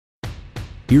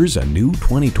Here's a new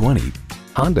 2020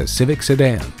 Honda Civic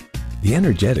sedan. The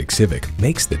energetic Civic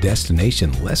makes the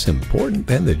destination less important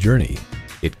than the journey.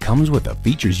 It comes with the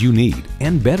features you need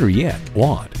and, better yet,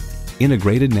 want.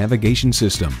 Integrated navigation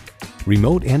system,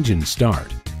 remote engine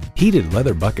start, heated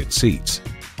leather bucket seats,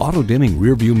 auto-dimming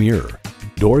rearview mirror,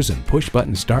 doors and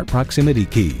push-button start proximity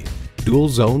key,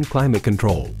 dual-zone climate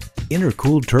control,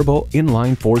 intercooled turbo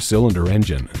inline 4-cylinder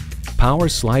engine, power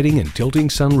sliding and tilting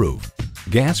sunroof,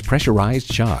 gas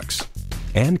pressurized shocks,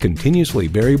 and continuously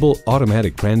variable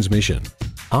automatic transmission.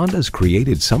 Honda's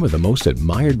created some of the most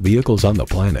admired vehicles on the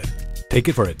planet. Take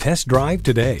it for a test drive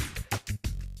today.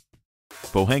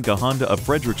 Pohanka Honda of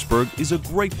Fredericksburg is a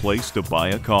great place to buy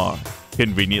a car.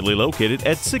 Conveniently located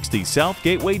at 60 South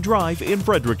Gateway Drive in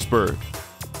Fredericksburg.